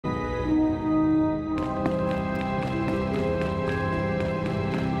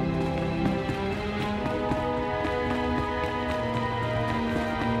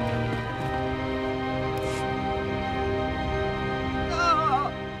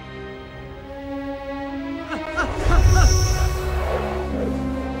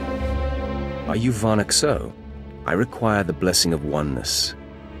Are you Varnaxo? I require the blessing of oneness.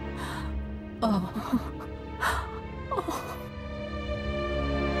 Oh.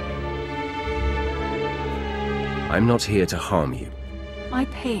 I'm not here to harm you. My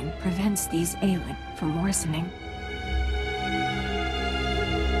pain prevents these ailing from worsening.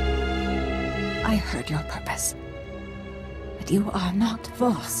 I heard your purpose. But you are not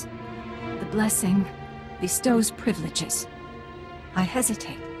Voss. The blessing bestows privileges. I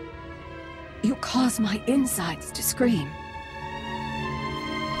hesitate. You cause my insides to scream.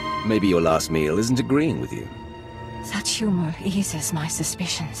 Maybe your last meal isn't agreeing with you. Such humor eases my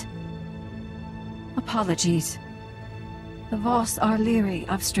suspicions. Apologies. The Voss are leery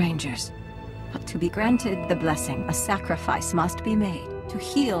of strangers. But to be granted the blessing, a sacrifice must be made. To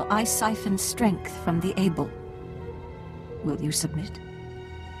heal, I siphon strength from the able. Will you submit?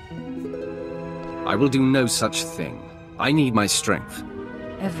 I will do no such thing. I need my strength.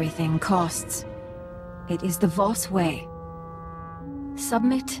 Everything costs. It is the Voss way.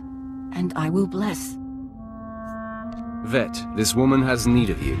 Submit, and I will bless. Vette, this woman has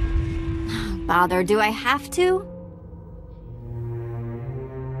need of you. Bother, do I have to?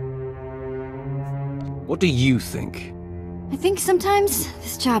 What do you think? I think sometimes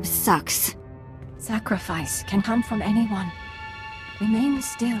this job sucks. Sacrifice can come from anyone. Remain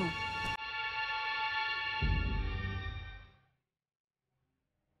still.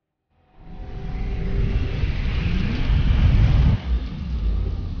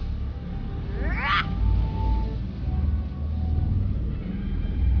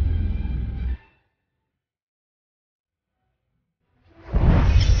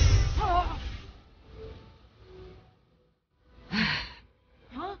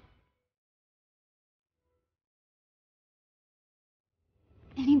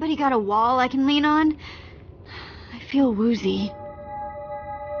 Anybody got a wall I can lean on? I feel woozy.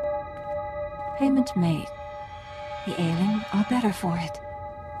 Payment made. The ailing are better for it.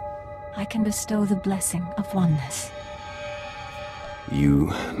 I can bestow the blessing of oneness.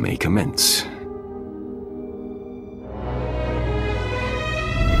 You may commence.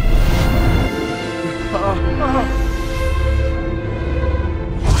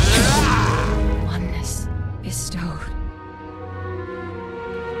 Oneness bestowed.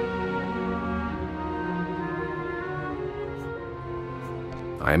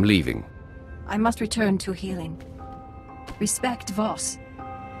 I am leaving. I must return to healing. Respect Voss.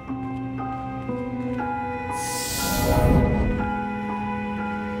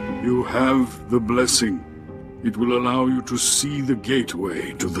 You have the blessing. It will allow you to see the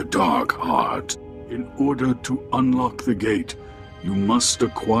gateway to the Dark Heart. In order to unlock the gate, you must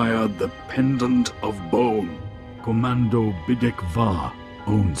acquire the Pendant of Bone. Commando Bidek Va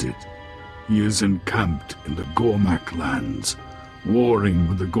owns it. He is encamped in the Gormak lands, warring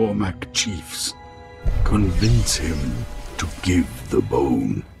with the Gormak chiefs. Convince him to give the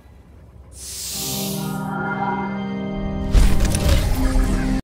bone.